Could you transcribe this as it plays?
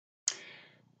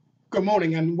Good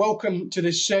morning and welcome to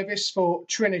this service for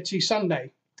Trinity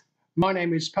Sunday. My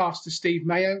name is Pastor Steve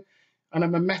Mayo and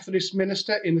I'm a Methodist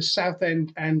minister in the South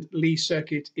End and Lee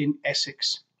Circuit in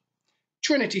Essex.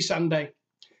 Trinity Sunday.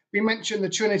 We mention the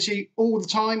Trinity all the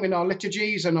time in our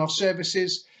liturgies and our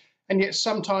services, and yet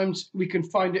sometimes we can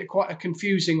find it quite a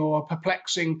confusing or a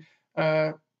perplexing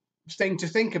thing to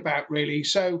think about, really.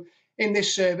 So in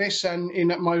this service and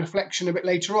in my reflection a bit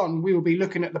later on, we will be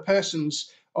looking at the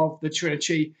persons of the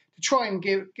Trinity to try and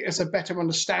give us a better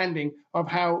understanding of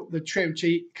how the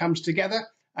Trinity comes together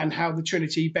and how the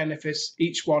Trinity benefits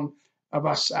each one of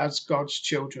us as God's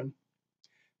children.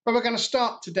 But we're going to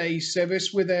start today's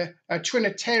service with a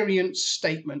Trinitarian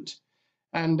statement,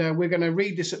 and we're going to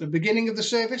read this at the beginning of the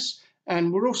service,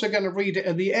 and we're also going to read it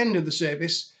at the end of the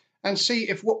service and see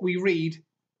if what we read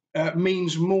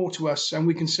means more to us, and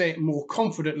we can say it more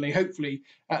confidently, hopefully,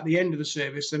 at the end of the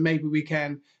service than maybe we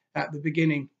can at the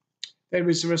beginning. There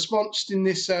is a response in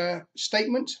this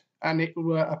statement, and it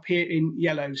will appear in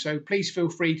yellow, so please feel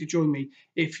free to join me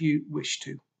if you wish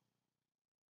to.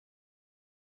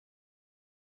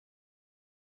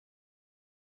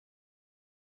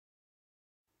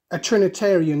 A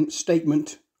Trinitarian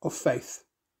statement of faith.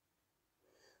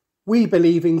 We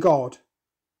believe in God.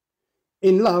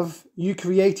 In love, you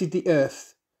created the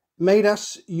earth, made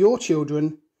us your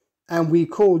children, and we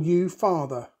call you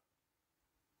Father.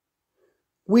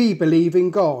 We believe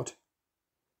in God.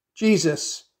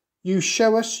 Jesus, you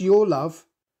show us your love,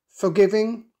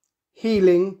 forgiving,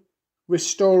 healing,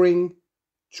 restoring,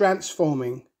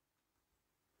 transforming.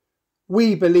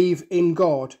 We believe in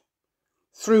God.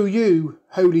 Through you,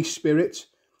 Holy Spirit,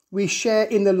 we share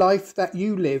in the life that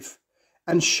you live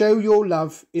and show your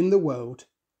love in the world.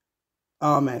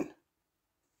 Amen.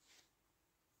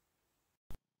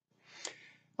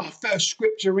 Our first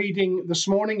scripture reading this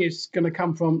morning is going to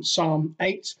come from Psalm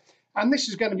 8, and this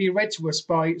is going to be read to us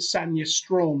by Sanya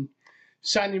Strawn.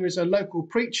 Sanya is a local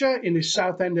preacher in the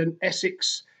South End and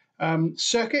Essex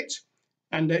circuit,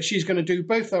 and she's going to do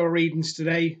both our readings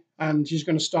today, and she's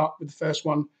going to start with the first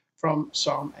one from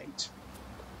Psalm 8.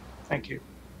 Thank you.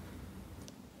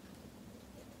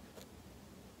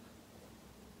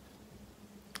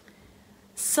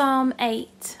 Psalm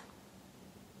 8.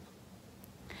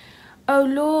 O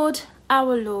Lord,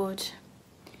 our Lord,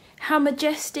 how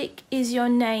majestic is your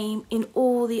name in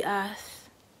all the earth.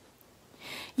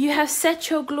 You have set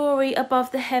your glory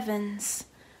above the heavens.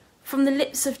 From the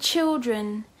lips of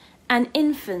children and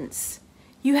infants,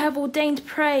 you have ordained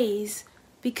praise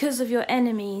because of your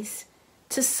enemies,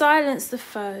 to silence the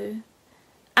foe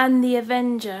and the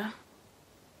avenger.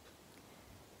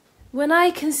 When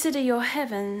I consider your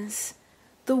heavens,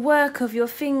 the work of your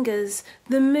fingers,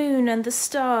 the moon and the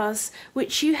stars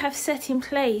which you have set in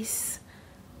place,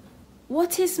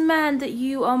 what is man that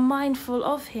you are mindful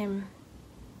of him?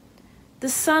 The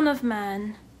Son of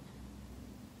Man,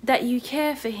 that you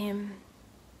care for him.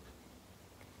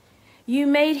 You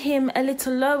made him a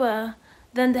little lower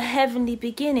than the heavenly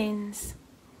beginnings,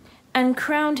 and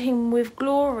crowned him with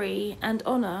glory and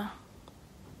honor.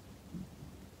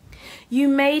 You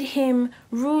made him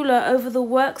ruler over the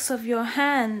works of your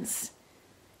hands.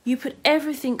 You put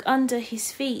everything under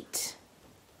his feet,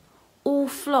 all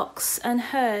flocks and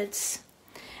herds,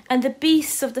 and the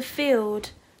beasts of the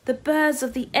field, the birds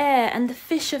of the air, and the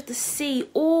fish of the sea,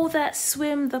 all that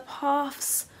swim the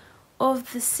paths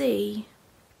of the sea.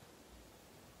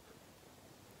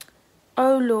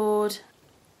 O Lord,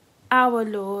 our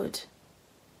Lord,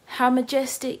 how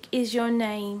majestic is your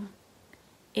name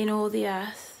in all the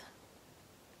earth.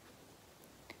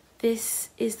 This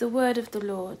is the word of the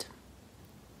Lord.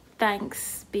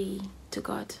 Thanks be to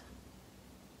God.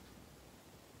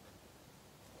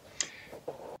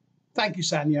 Thank you,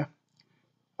 Sanya.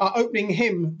 Our opening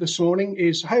hymn this morning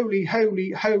is Holy,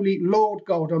 Holy, Holy Lord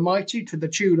God Almighty, to the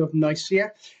tune of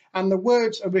Nicaea, and the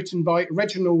words are written by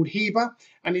Reginald Heber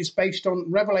and is based on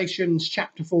Revelations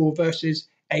chapter 4 verses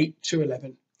 8 to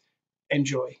 11.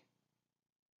 Enjoy.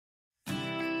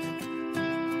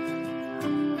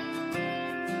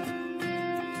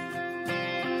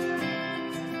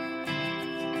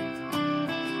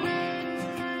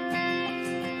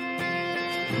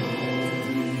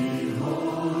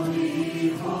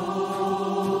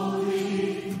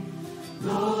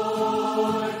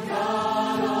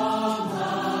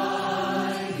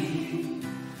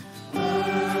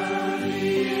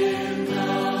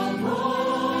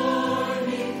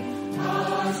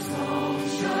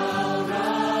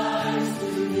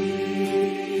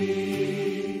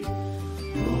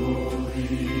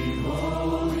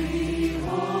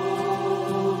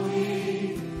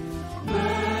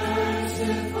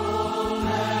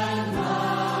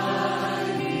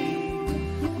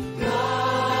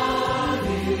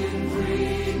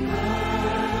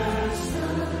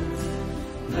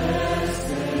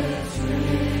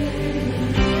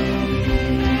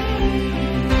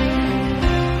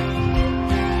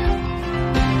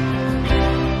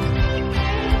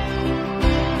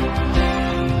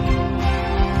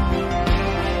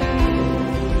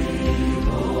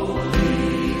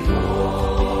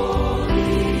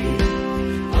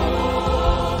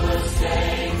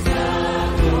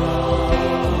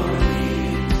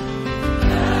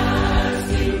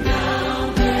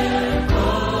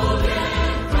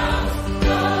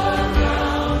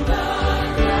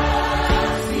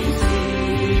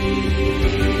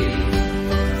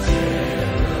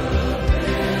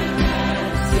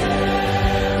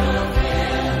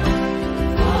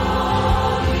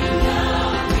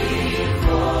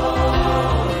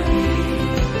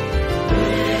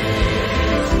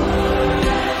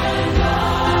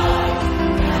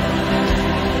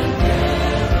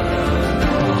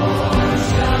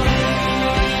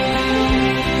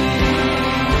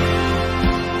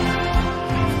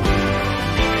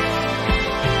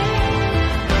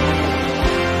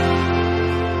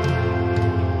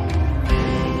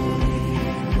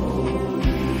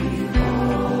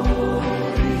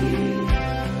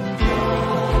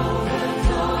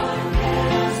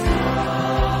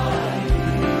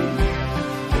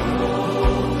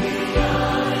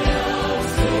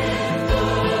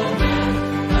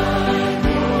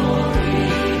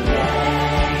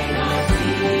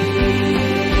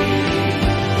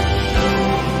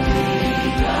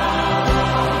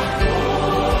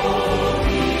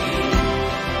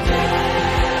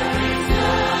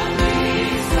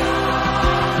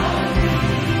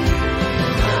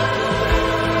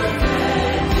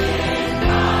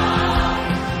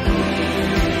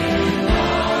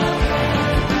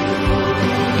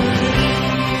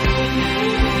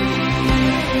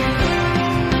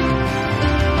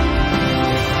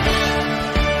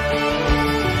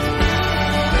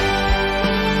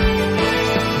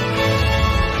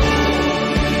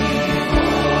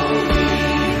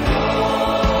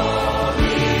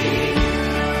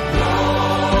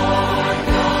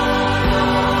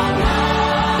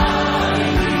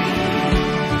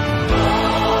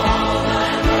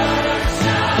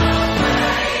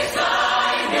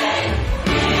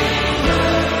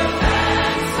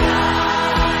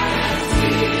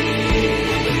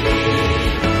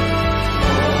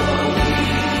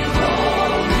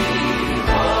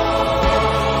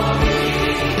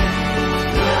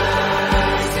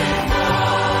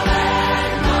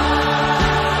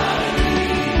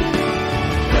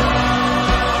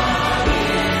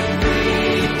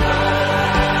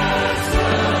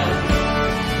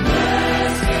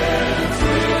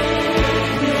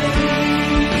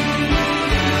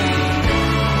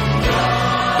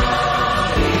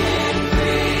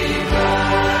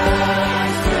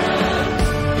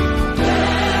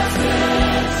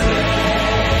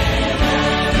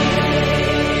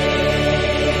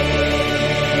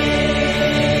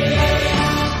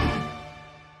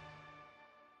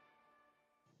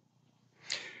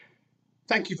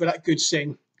 Thank you for that good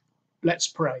sing. Let's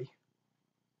pray.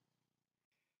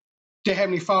 Dear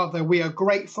Heavenly Father, we are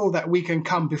grateful that we can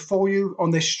come before you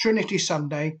on this Trinity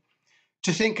Sunday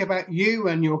to think about you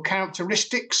and your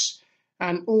characteristics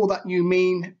and all that you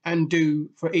mean and do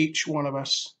for each one of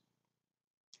us.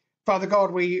 Father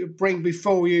God, we bring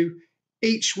before you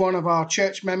each one of our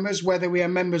church members, whether we are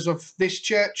members of this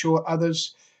church or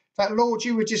others, that Lord,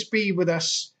 you would just be with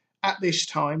us at this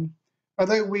time.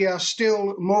 Although we are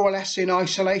still more or less in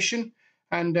isolation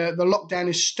and the lockdown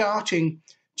is starting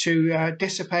to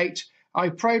dissipate, I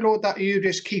pray, Lord, that you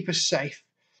just keep us safe.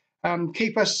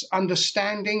 Keep us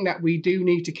understanding that we do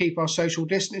need to keep our social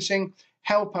distancing.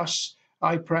 Help us,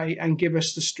 I pray, and give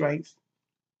us the strength.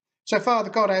 So, Father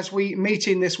God, as we meet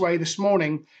in this way this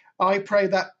morning, I pray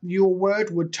that your word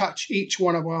would touch each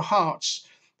one of our hearts,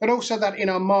 but also that in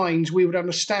our minds we would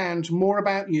understand more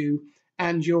about you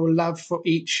and your love for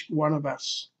each one of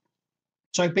us.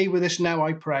 So be with us now,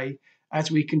 I pray,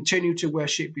 as we continue to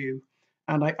worship you.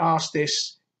 And I ask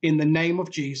this in the name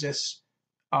of Jesus.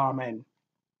 Amen.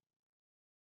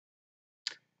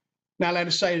 Now let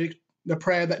us say the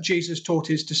prayer that Jesus taught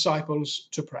his disciples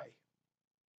to pray.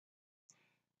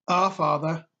 Our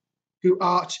Father, who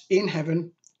art in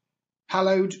heaven,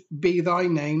 hallowed be thy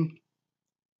name.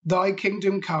 Thy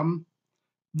kingdom come,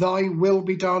 thy will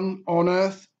be done on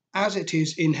earth as it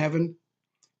is in heaven.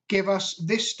 Give us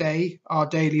this day our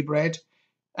daily bread,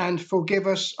 and forgive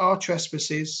us our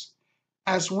trespasses,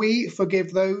 as we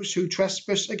forgive those who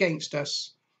trespass against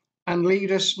us. And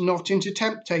lead us not into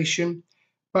temptation,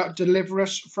 but deliver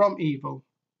us from evil.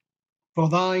 For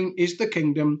thine is the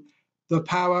kingdom, the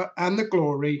power, and the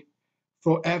glory,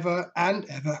 for ever and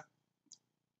ever.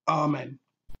 Amen.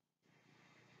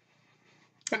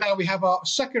 And now we have our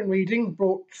second reading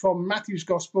brought from Matthew's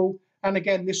Gospel, and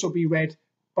again this will be read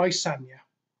by Sanya.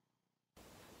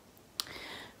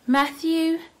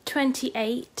 Matthew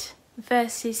 28,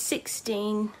 verses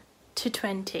 16 to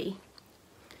 20.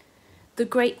 The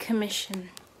Great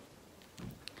Commission.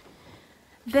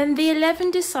 Then the 11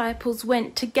 disciples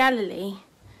went to Galilee,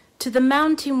 to the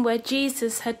mountain where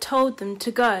Jesus had told them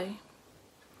to go.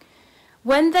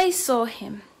 When they saw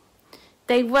him,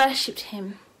 they worshipped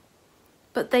him,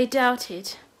 but they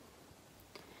doubted.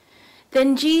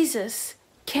 Then Jesus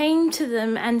came to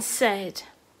them and said,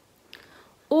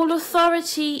 "All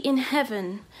authority in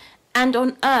heaven and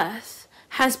on earth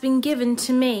has been given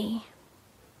to me.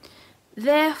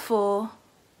 Therefore,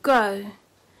 go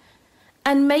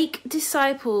and make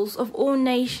disciples of all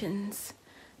nations,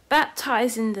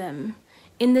 baptizing them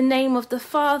in the name of the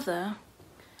Father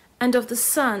and of the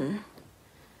Son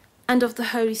and of the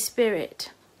Holy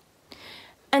Spirit,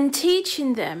 and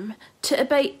teaching them to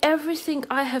obey everything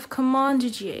I have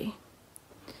commanded you.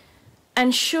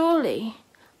 And surely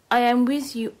I am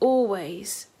with you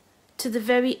always, to the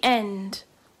very end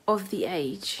of the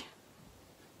age."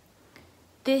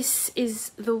 This is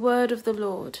the word of the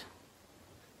Lord.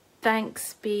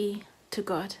 Thanks be to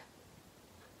God.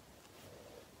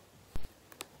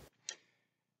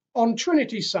 On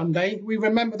Trinity Sunday, we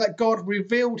remember that God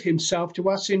revealed himself to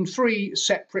us in three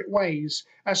separate ways,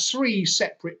 as three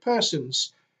separate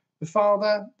persons: the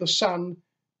Father, the Son,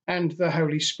 and the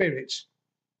Holy Spirit.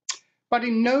 But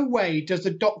in no way does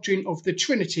the doctrine of the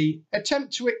Trinity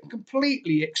attempt to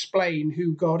completely explain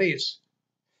who God is.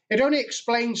 It only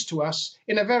explains to us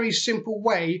in a very simple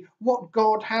way what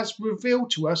God has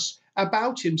revealed to us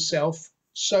about himself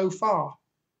so far.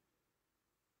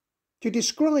 To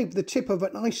describe the tip of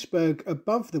an iceberg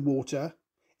above the water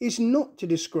is not to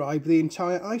describe the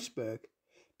entire iceberg,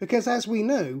 because as we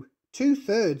know,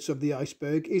 2/3 of the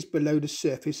iceberg is below the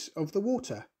surface of the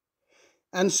water.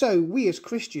 And so we as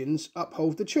Christians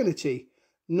uphold the Trinity,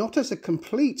 not as a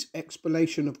complete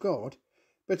explanation of God,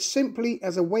 but simply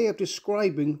as a way of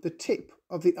describing the tip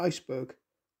of the iceberg,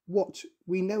 what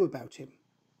we know about him.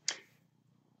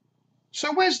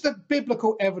 So where's the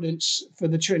biblical evidence for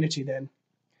the Trinity then?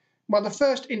 Well, the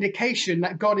first indication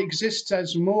that God exists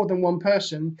as more than one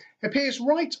person appears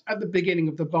right at the beginning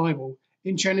of the Bible,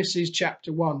 in Genesis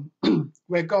chapter 1,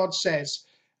 where God says,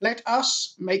 "Let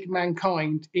us make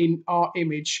mankind in our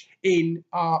image, in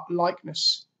our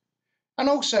likeness." And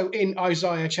also in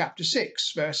Isaiah chapter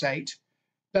 6, verse 8,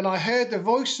 "Then I heard the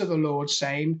voice of the Lord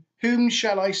saying, Whom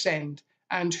shall I send,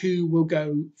 and who will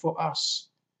go for us?"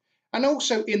 And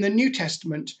also in the New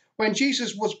Testament, when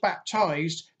Jesus was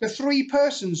baptized, the three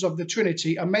persons of the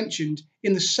Trinity are mentioned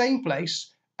in the same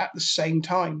place at the same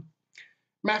time.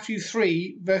 Matthew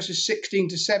 3, verses 16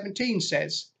 to 17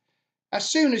 says, "As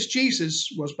soon as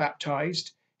Jesus was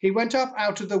baptized, he went up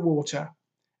out of the water.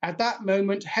 At that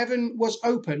moment heaven was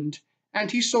opened, and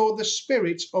he saw the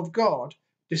Spirit of God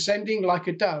descending like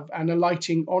a dove and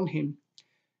alighting on him.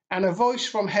 And a voice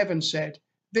from heaven said,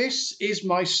 "This is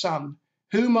my Son,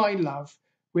 whom I love.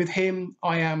 With him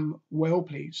I am well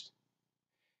pleased."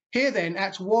 Here then,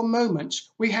 at one moment,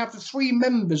 we have the three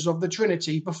members of the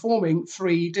Trinity performing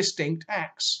three distinct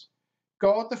acts.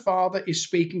 God the Father is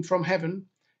speaking from heaven,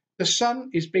 the Son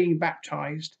is being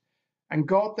baptized, and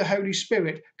God the Holy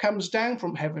Spirit comes down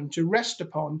from heaven to rest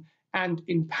upon and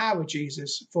empower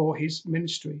Jesus for his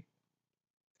ministry.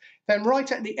 Then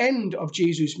right at the end of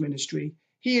Jesus' ministry,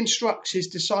 he instructs his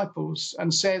disciples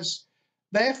and says,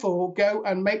 "Therefore go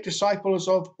and make disciples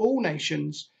of all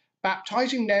nations,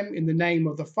 baptizing them in the name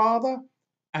of the Father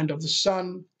and of the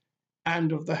Son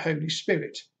and of the Holy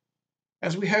Spirit,"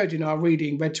 as we heard in our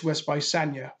reading read to us by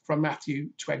Sanya from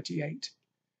Matthew 28.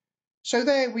 So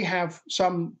there we have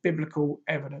some biblical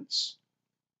evidence.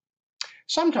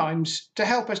 Sometimes, to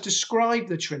help us describe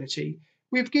the Trinity,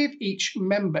 we give each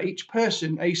member, each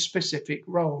person, a specific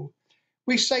role.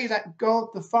 We say that God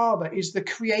the Father is the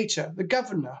creator, the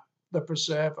governor, the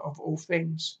preserver of all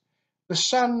things. The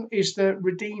Son is the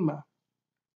redeemer,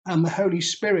 and the Holy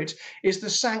Spirit is the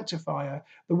sanctifier,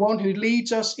 the one who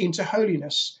leads us into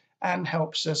holiness and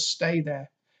helps us stay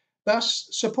there, thus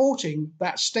supporting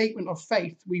that statement of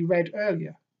faith we read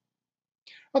earlier.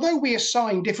 Although we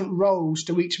assign different roles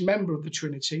to each member of the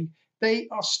Trinity, they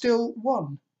are still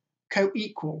one,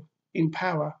 co-equal in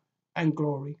power and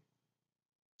glory.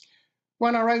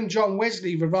 When our own John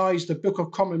Wesley revised the Book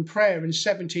of Common Prayer in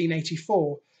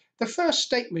 1784, the first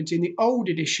statement in the old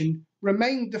edition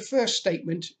remained the first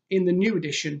statement in the new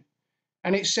edition,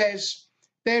 and it says,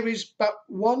 "There is but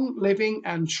one living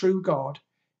and true God,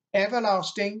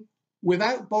 everlasting,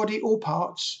 without body or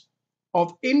parts,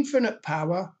 of infinite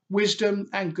power, wisdom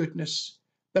and goodness,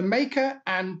 the maker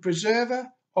and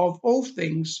preserver of all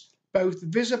things, both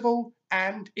visible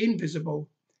and invisible.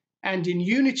 And in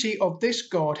unity of this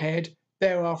Godhead,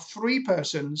 there are three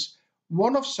persons,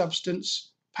 one of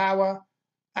substance, power,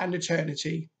 and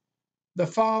eternity, the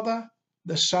Father,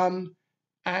 the Son,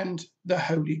 and the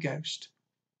Holy Ghost."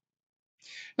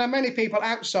 Now, many people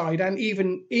outside and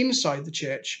even inside the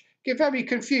church get very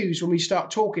confused when we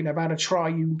start talking about a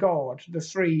triune God, the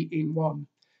three in one.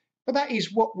 But that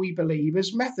is what we believe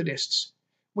as Methodists.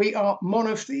 We are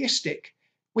monotheistic.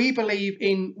 We believe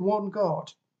in one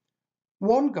God,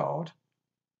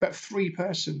 but three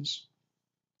persons.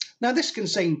 Now, this can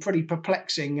seem pretty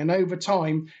perplexing, and over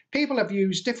time, people have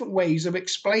used different ways of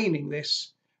explaining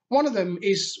this. One of them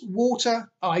is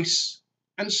water, ice,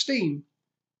 and steam.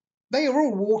 They are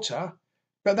all water,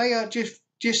 but they are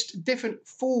just different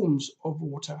forms of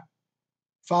water.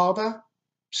 Father,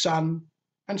 Son,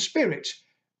 and Spirit.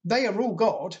 They are all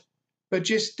God, but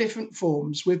just different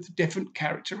forms with different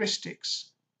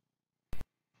characteristics.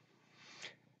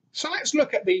 So let's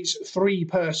look at these three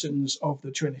persons of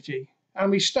the Trinity,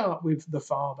 and we start with the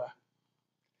Father.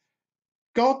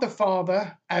 God the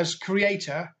Father, as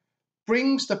creator,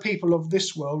 brings the people of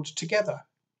this world together.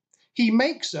 He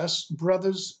makes us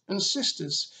brothers and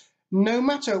sisters, no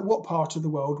matter what part of the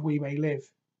world we may live.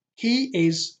 He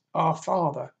is our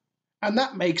Father, and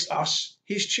that makes us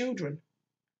his children.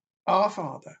 Our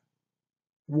Father,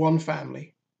 one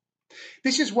family.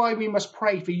 This is why we must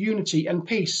pray for unity and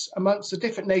peace amongst the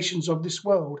different nations of this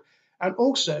world, and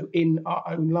also in our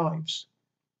own lives.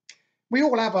 We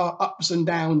all have our ups and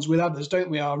downs with others, don't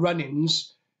we, our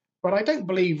run-ins, but I don't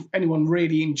believe anyone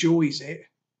really enjoys it.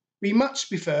 We much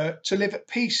prefer to live at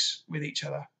peace with each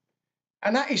other.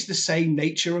 And that is the same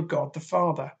nature of God the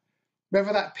Father,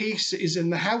 whether that peace is in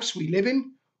the house we live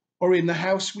in or in the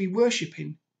house we worship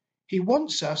in. He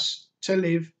wants us to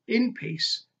live in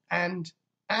peace and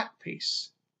at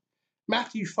peace.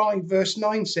 Matthew 5 verse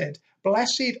 9 said,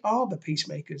 "Blessed are the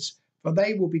peacemakers, for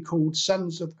they will be called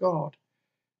sons of God."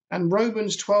 And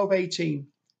Romans 12:18,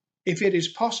 "If it is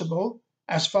possible,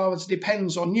 as far as it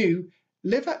depends on you,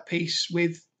 live at peace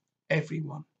with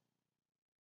everyone."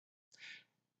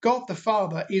 God the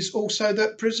Father is also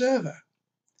the preserver.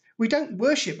 We don't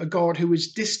worship a God who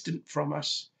is distant from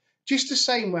us. Just the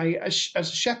same way as a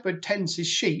shepherd tends his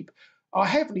sheep, our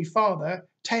Heavenly Father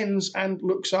tends and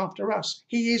looks after us.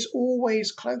 He is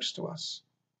always close to us.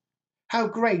 How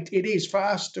great it is for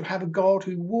us to have a God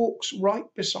who walks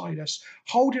right beside us,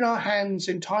 holding our hands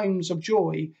in times of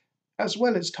joy as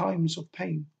well as times of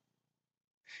pain.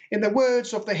 In the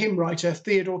words of the hymn writer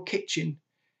Theodore Kitchen,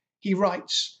 he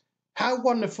writes, "How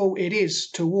wonderful it is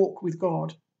to walk with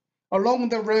God along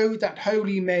the road that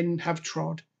holy men have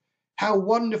trod. How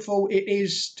wonderful it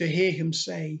is to hear him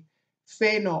say,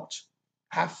 'Fear not,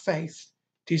 have faith,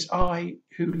 'tis I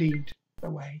who lead the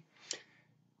way.'"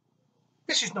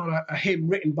 This is not a hymn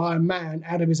written by a man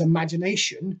out of his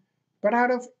imagination, but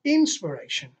out of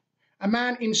inspiration. A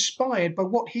man inspired by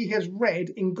what he has read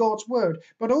in God's word,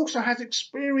 but also has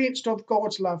experienced of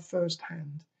God's love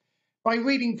firsthand. By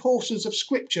reading portions of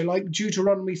scripture like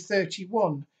Deuteronomy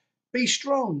 31, be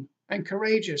strong and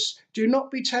courageous. Do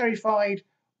not be terrified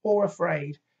or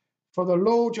afraid, for the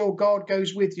Lord your God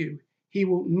goes with you. He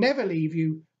will never leave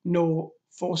you nor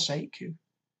forsake you.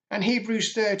 And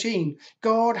Hebrews 13,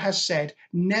 God has said,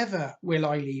 never will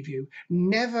I leave you,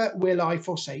 never will I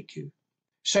forsake you.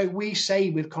 So we say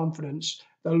with confidence,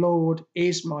 the Lord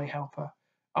is my helper.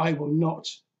 I will not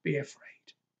be afraid.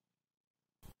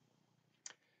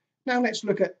 Now let's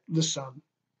look at the Son.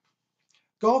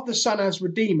 God the Son as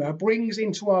Redeemer brings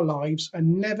into our lives a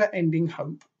never-ending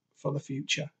hope for the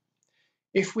future.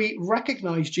 If we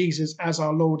recognize Jesus as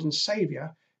our Lord and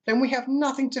Saviour, then we have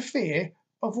nothing to fear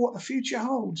of what the future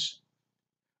holds.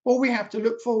 All we have to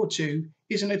look forward to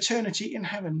is an eternity in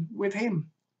heaven with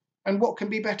him. And what can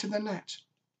be better than that?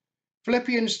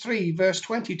 Philippians 3 verse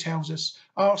 20 tells us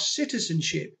our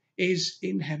citizenship is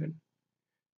in heaven.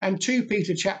 And 2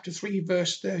 Peter chapter 3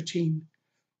 verse 13.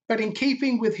 But in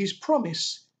keeping with his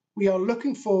promise, we are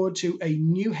looking forward to a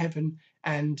new heaven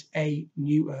and a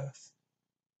new earth.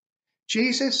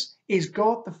 Jesus is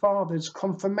God the Father's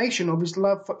confirmation of his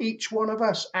love for each one of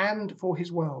us and for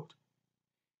his world.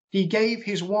 He gave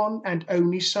his one and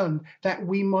only Son that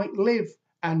we might live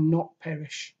and not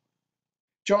perish.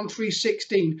 John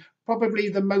 3:16, probably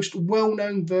the most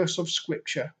well-known verse of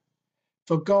Scripture.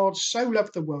 For God so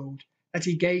loved the world that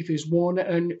he gave his one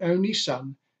and only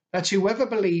Son, that whoever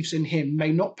believes in him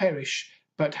may not perish,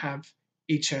 but have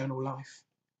eternal life.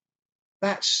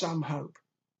 That's some hope.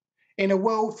 In a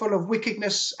world full of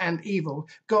wickedness and evil,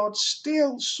 God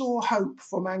still saw hope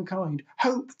for mankind,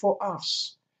 hope for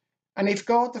us. And if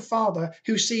God the Father,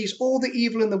 who sees all the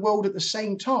evil in the world at the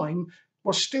same time,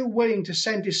 was still willing to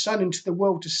send his Son into the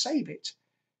world to save it,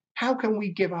 how can we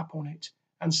give up on it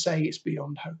and say it's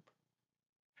beyond hope?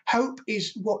 Hope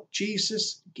is what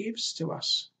Jesus gives to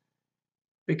us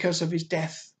because of his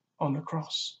death on the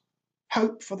cross.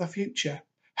 Hope for the future,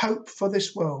 hope for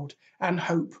this world, and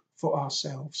hope for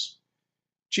ourselves.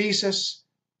 Jesus,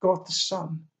 God the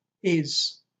Son,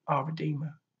 is our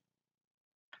Redeemer.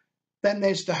 Then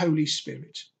there's the Holy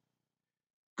Spirit.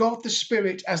 God the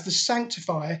Spirit, as the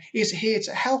sanctifier, is here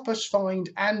to help us find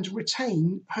and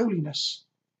retain holiness,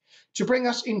 to bring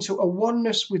us into a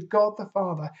oneness with God the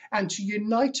Father and to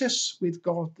unite us with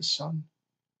God the Son.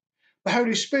 The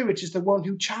Holy Spirit is the one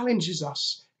who challenges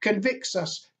us, convicts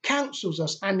us, counsels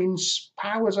us, and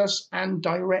empowers us and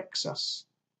directs us.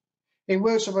 In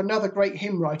words of another great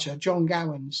hymn writer, John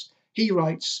Gowans, he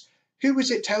writes, "Who is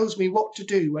it tells me what to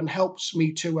do and helps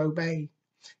me to obey?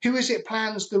 Who is it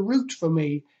plans the route for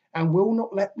me and will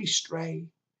not let me stray?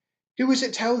 Who is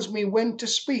it tells me when to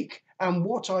speak and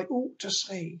what I ought to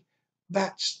say?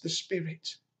 That's the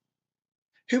Spirit.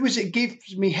 Who is it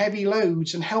gives me heavy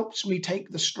loads and helps me take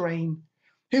the strain?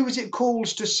 Who is it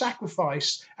calls to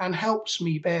sacrifice and helps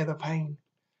me bear the pain?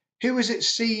 Who is it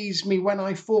sees me when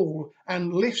I fall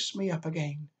and lifts me up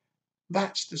again?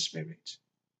 That's the Spirit.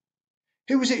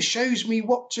 Who is it shows me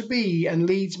what to be and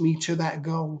leads me to that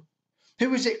goal?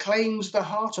 Who is it claims the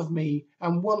heart of me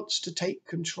and wants to take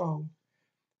control?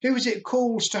 Who is it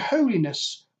calls to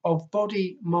holiness of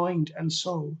body, mind, and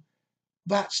soul?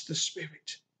 That's the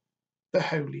Spirit, the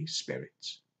Holy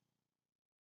Spirit.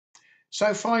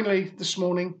 So finally, this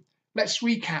morning, let's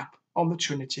recap on the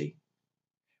Trinity.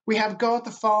 We have God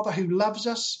the Father who loves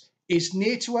us, is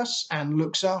near to us, and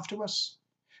looks after us.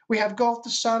 We have God the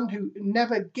Son who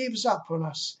never gives up on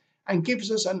us and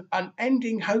gives us an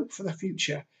unending hope for the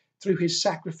future through his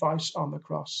sacrifice on the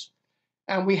cross.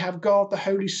 And we have God the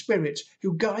Holy Spirit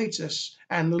who guides us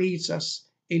and leads us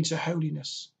into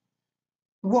holiness.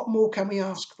 What more can we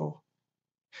ask for?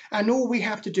 And all we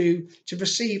have to do to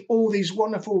receive all these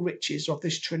wonderful riches of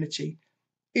this Trinity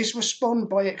is respond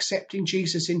by accepting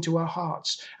Jesus into our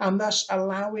hearts and thus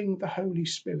allowing the Holy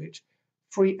Spirit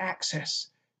free access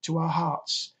to our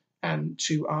hearts and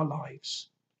to our lives.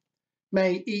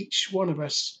 May each one of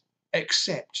us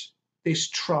accept this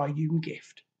triune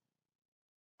gift.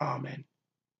 Amen.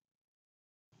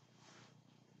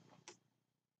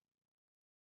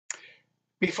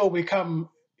 Before we come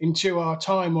into our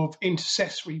time of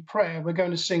intercessory prayer, we're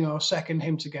going to sing our second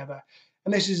hymn together.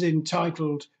 And this is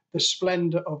entitled The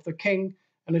Splendour of the King,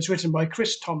 and it's written by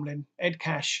Chris Tomlin, Ed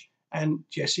Cash, and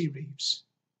Jesse Reeves.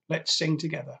 Let's sing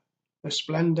together, The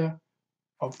Splendour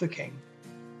of the King.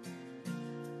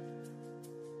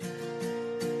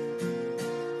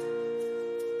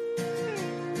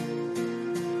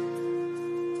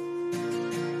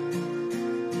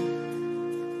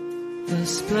 the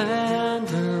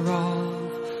splendor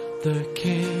of the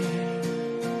King,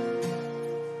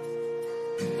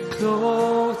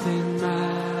 clothed in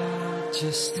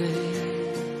majesty.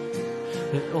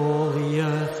 Let all the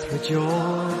earth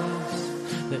rejoice,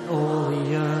 let all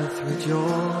the earth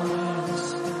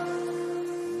rejoice.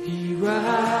 He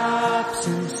wraps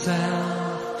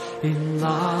himself in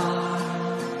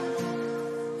light,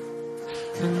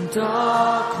 and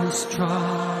darkness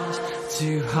tries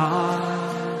to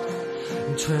hide,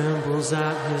 and trembles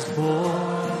at his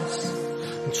voice,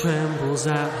 and trembles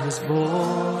at his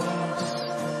voice.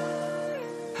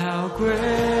 How great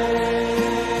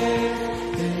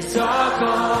is our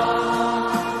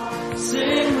God?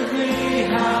 Sing with me,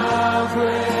 how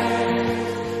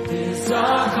great is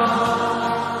our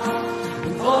God?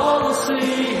 And all will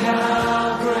see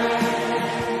how great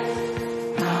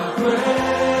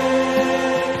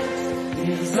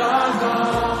is our God.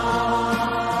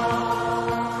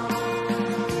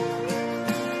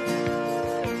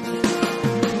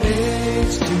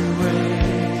 Age to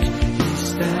age he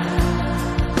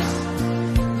stands,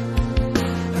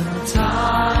 and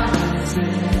time is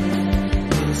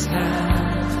in his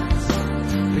hands,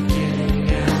 beginning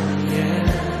and the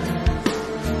end,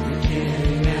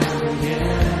 beginning and the end.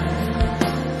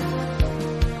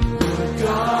 The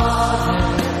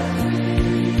Godhead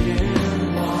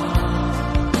in one,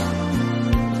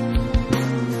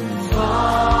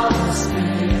 Father,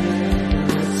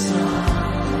 Spirit, Son,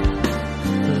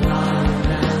 the Lion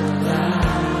and the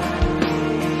Lamb,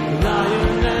 the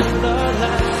Lion and the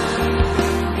Lamb.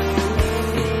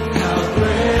 How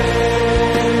great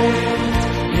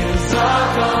is our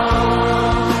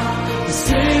God?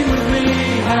 Sing with me,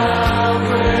 how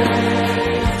great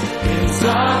is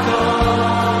our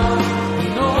God?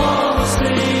 And all will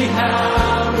see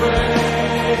how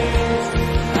great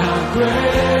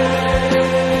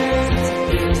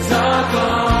is our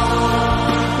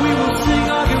God. We will sing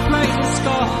of your greatness,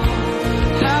 God.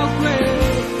 How great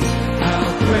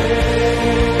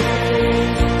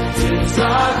is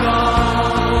our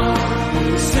God?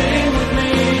 Sing with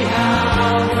me,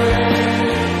 how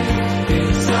great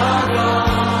is our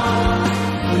God?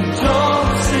 And all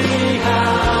will see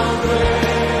how great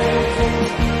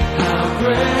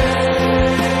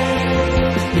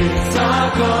is our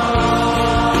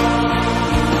God.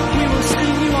 We will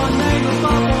sing your name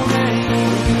above all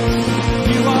names.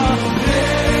 You are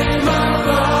name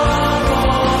above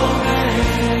all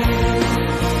names.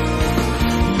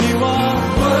 You are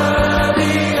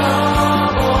worthy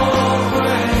of all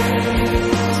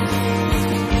praise.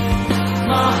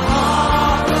 My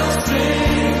heart will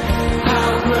sing how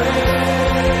great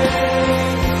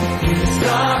is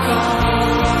our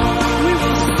God. We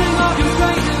will sing of your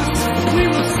greatness. We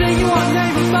will sing your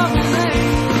name above all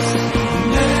names.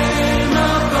 Name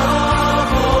above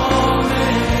all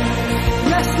names.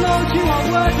 Yes, Lord, you are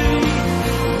worthy.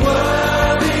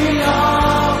 Worthy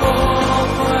of all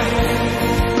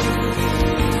praise.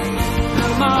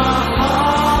 And my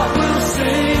heart will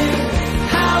sing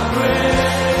how great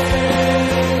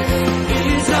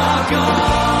is our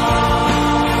God.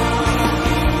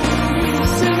 We will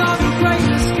sing of your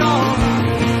greatness, God.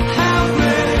 How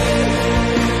great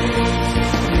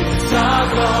is our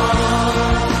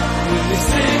God? Will you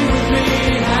sing with me?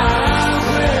 How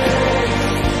great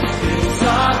is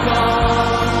our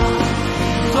God?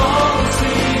 All will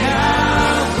see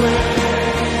how great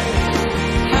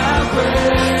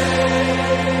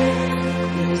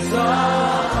is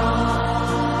our God.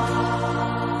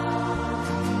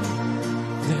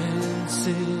 Then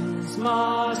sings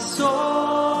my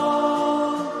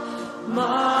soul,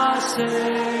 my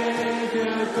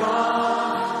Savior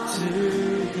God, to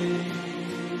thee.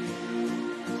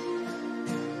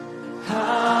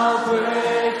 How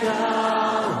great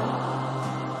thou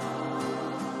art,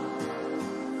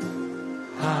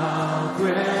 how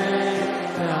great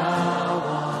thou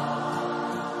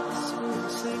art.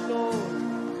 Sing, Lord.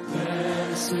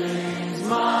 Then sings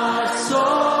my soul,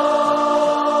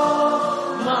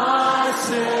 my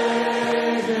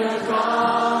Savior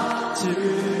God, to thee.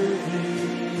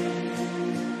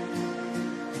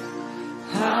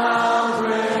 How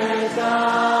great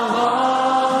thou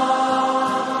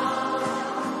art,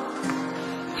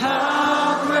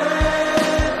 how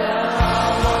great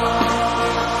thou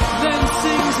art. Then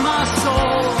sings my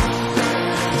soul,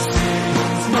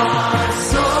 my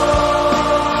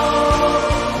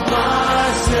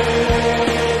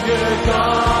Savior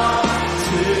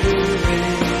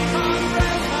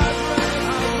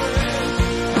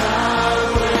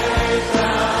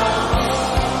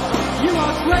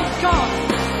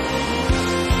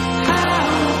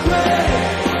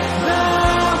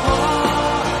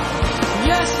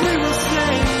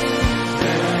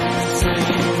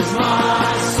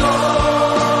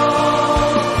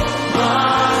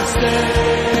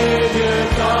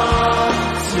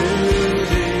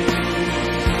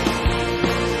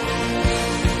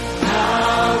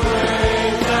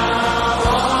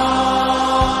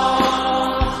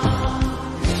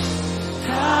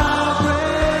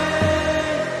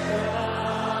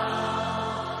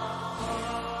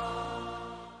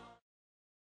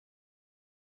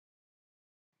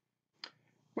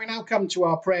We now come to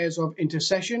our prayers of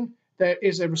intercession. There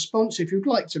is a response if you'd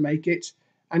like to make it,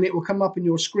 and it will come up on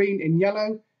your screen in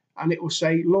yellow, and it will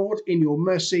say, Lord, in your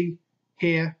mercy,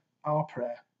 hear our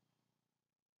prayer.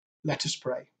 Let us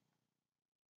pray.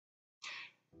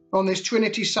 On this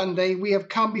Trinity Sunday, we have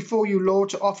come before you, Lord,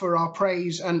 to offer our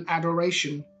praise and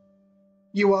adoration.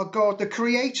 You are God, the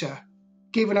Creator,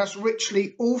 giving us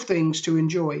richly all things to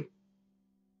enjoy.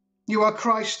 You are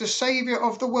Christ, the Saviour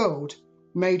of the world,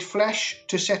 made flesh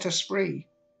to set us free.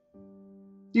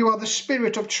 You are the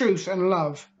Spirit of truth and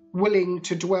love, willing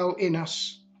to dwell in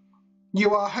us.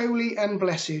 You are holy and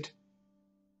blessed.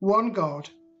 One God,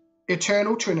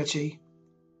 eternal Trinity,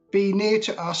 be near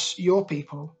to us, your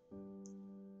people.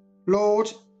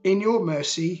 Lord, in your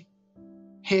mercy,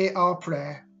 hear our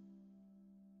prayer.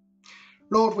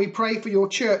 Lord, we pray for your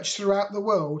church throughout the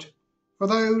world, for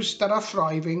those that are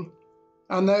thriving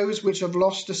and those which have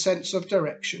lost a sense of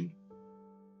direction.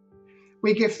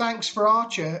 We give thanks for our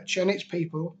church and its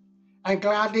people and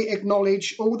gladly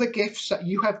acknowledge all the gifts that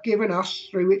you have given us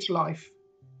through its life.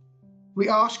 We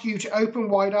ask you to open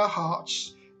wide our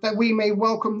hearts that we may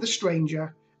welcome the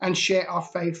stranger and share our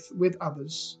faith with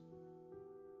others.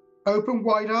 Open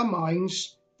wide our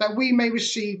minds that we may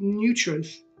receive new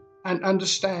truth and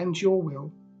understand your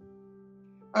will.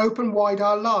 Open wide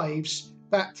our lives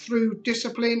that through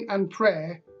discipline and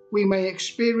prayer we may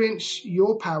experience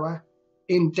your power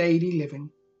in daily living.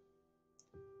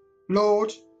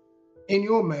 Lord, in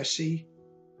your mercy,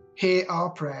 hear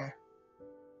our prayer.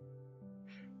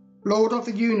 Lord of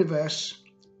the universe,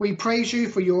 we praise you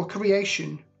for your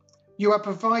creation. You have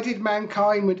provided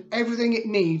mankind with everything it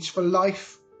needs for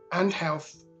life and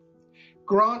health.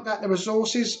 Grant that the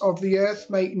resources of the earth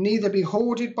may neither be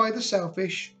hoarded by the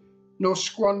selfish nor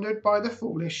squandered by the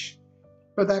foolish,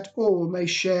 but that all may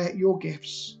share your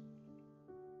gifts.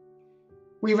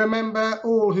 We remember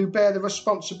all who bear the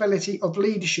responsibility of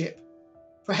leadership,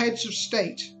 for heads of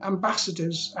state,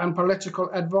 ambassadors and political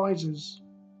advisors.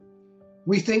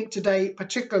 We think today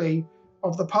particularly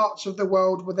of the parts of the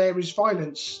world where there is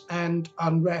violence and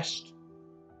unrest.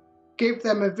 Give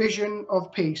them a vision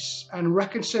of peace and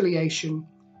reconciliation,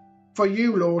 for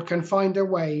you, Lord, can find a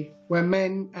way where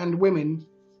men and women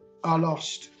are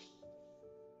lost.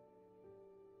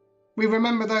 We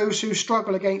remember those who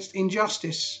struggle against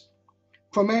injustice,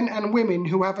 for men and women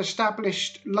who have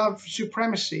established love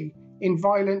supremacy in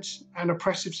violent and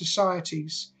oppressive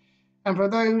societies, and for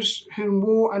those whom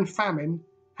war and famine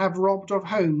have robbed of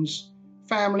homes,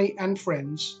 family and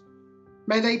friends.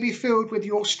 May they be filled with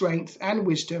your strength and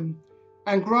wisdom,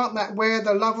 and grant that where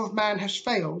the love of man has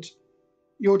failed,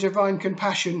 your divine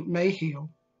compassion may heal.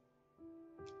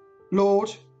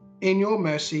 Lord, in your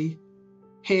mercy,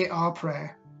 hear our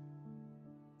prayer.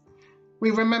 We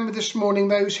remember this morning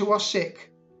those who are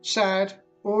sick, sad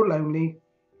or lonely,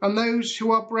 and those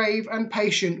who are brave and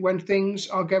patient when things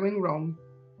are going wrong.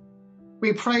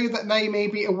 We pray that they may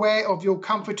be aware of your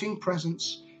comforting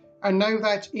presence and know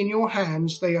that in your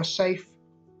hands they are safe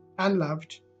and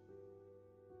loved.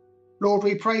 Lord,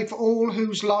 we pray for all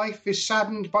whose life is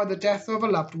saddened by the death of a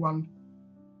loved one.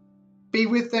 Be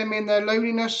with them in their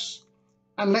loneliness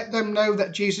and let them know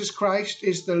that Jesus Christ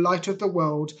is the light of the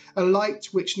world, a light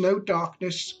which no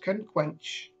darkness can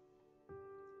quench.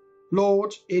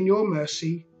 Lord, in your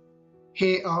mercy,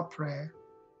 hear our prayer.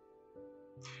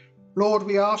 Lord,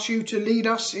 we ask you to lead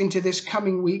us into this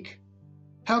coming week.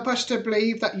 Help us to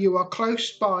believe that you are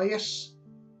close by us.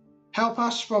 Help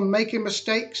us from making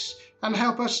mistakes and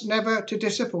help us never to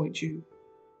disappoint you.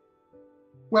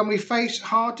 When we face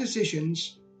hard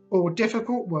decisions or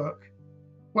difficult work,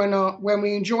 when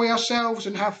we enjoy ourselves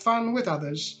and have fun with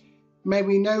others, may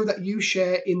we know that you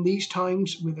share in these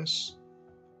times with us.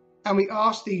 And we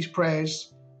ask these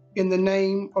prayers in the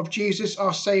name of Jesus,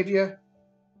 our Saviour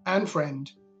and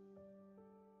friend.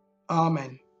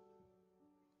 Amen.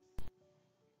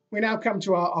 We now come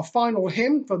to our final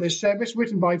hymn for this service,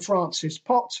 written by Francis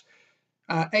Pott,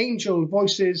 Angel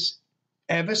Voices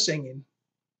Ever Singing.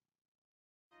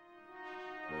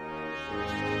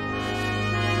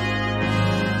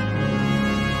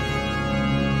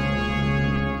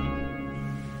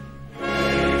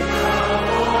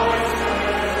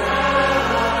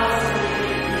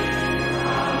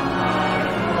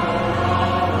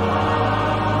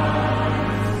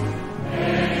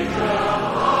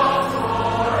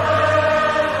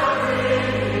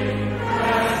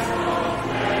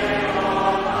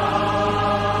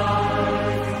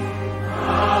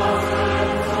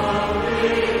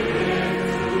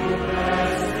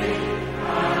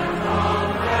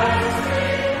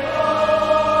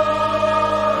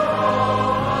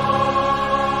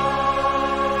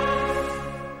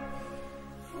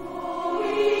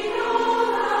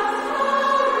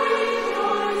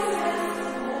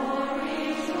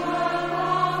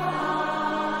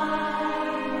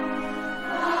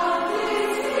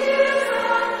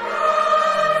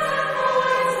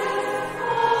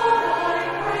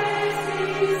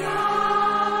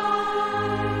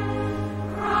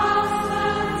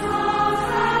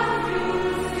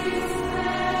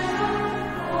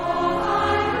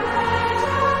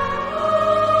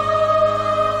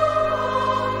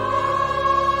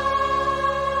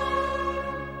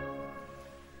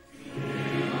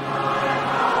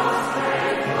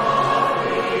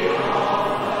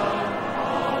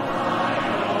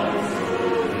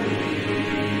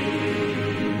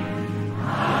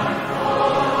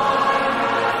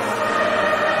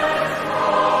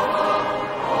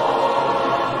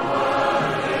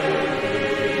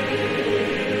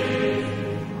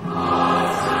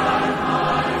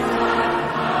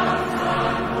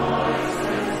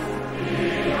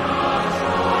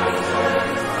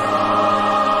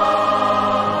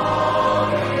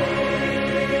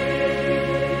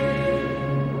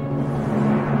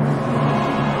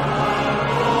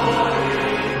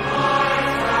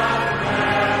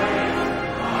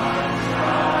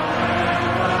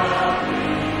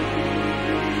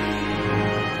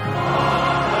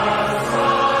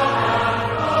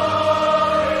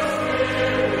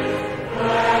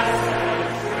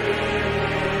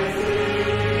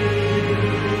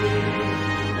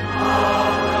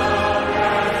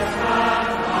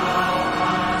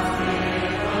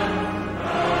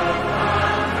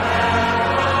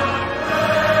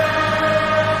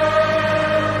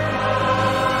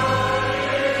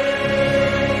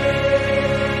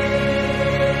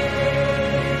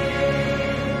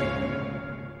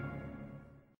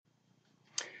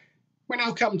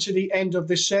 come to the end of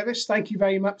this service. Thank you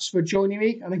very much for joining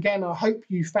me. And again, I hope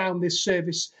you found this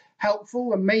service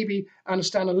helpful and maybe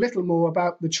understand a little more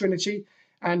about the Trinity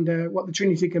and what the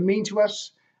Trinity can mean to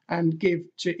us and give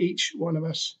to each one of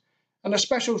us. And a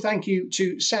special thank you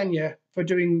to Sanya for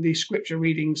doing the scripture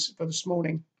readings for this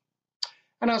morning.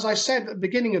 And as I said at the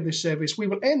beginning of this service, we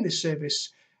will end this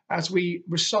service as we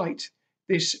recite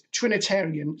this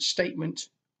Trinitarian statement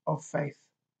of faith.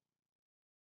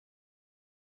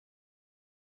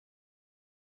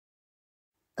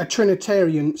 A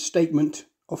Trinitarian statement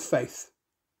of faith.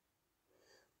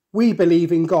 We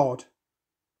believe in God.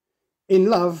 In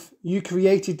love, you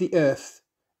created the earth,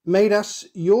 made us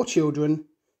your children,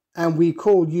 and we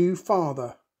call you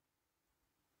Father.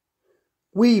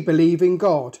 We believe in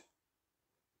God.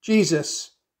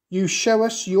 Jesus, you show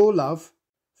us your love,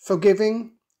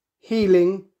 forgiving,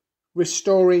 healing,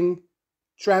 restoring,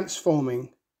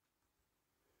 transforming.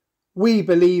 We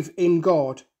believe in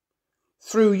God.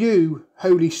 Through you,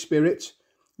 Holy Spirit,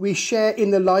 we share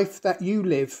in the life that you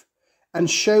live and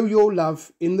show your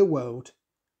love in the world.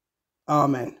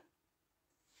 Amen.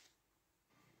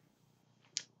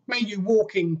 May you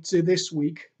walk into this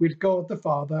week with God the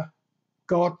Father,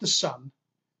 God the Son,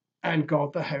 and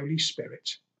God the Holy Spirit.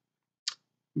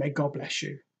 May God bless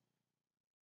you.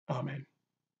 Amen.